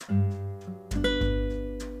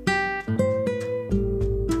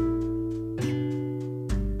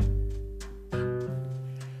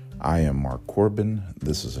I am Mark Corbin.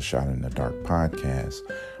 This is a Shot in the Dark podcast.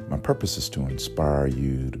 My purpose is to inspire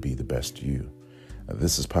you to be the best you.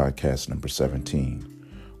 This is podcast number 17.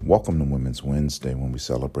 Welcome to Women's Wednesday, when we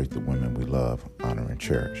celebrate the women we love, honor, and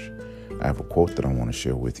cherish. I have a quote that I want to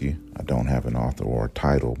share with you. I don't have an author or a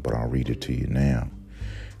title, but I'll read it to you now.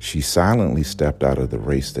 She silently stepped out of the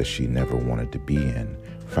race that she never wanted to be in,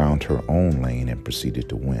 found her own lane, and proceeded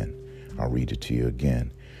to win. I'll read it to you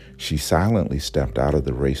again. She silently stepped out of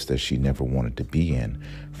the race that she never wanted to be in,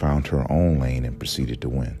 found her own lane, and proceeded to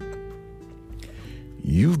win.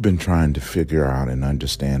 You've been trying to figure out and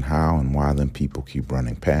understand how and why them people keep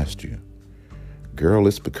running past you. Girl,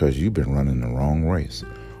 it's because you've been running the wrong race.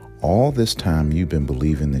 All this time you've been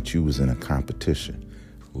believing that you was in a competition.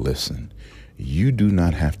 Listen, you do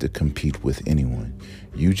not have to compete with anyone.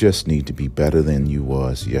 You just need to be better than you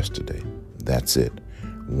was yesterday. That's it.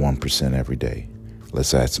 1% every day.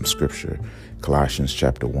 Let's add some scripture. Colossians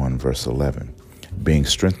chapter 1, verse 11. Being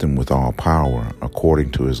strengthened with all power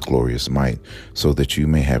according to his glorious might, so that you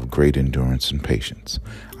may have great endurance and patience.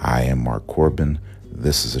 I am Mark Corbin.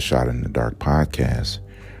 This is a Shot in the Dark podcast.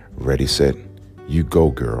 Ready, set, you go,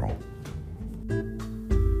 girl.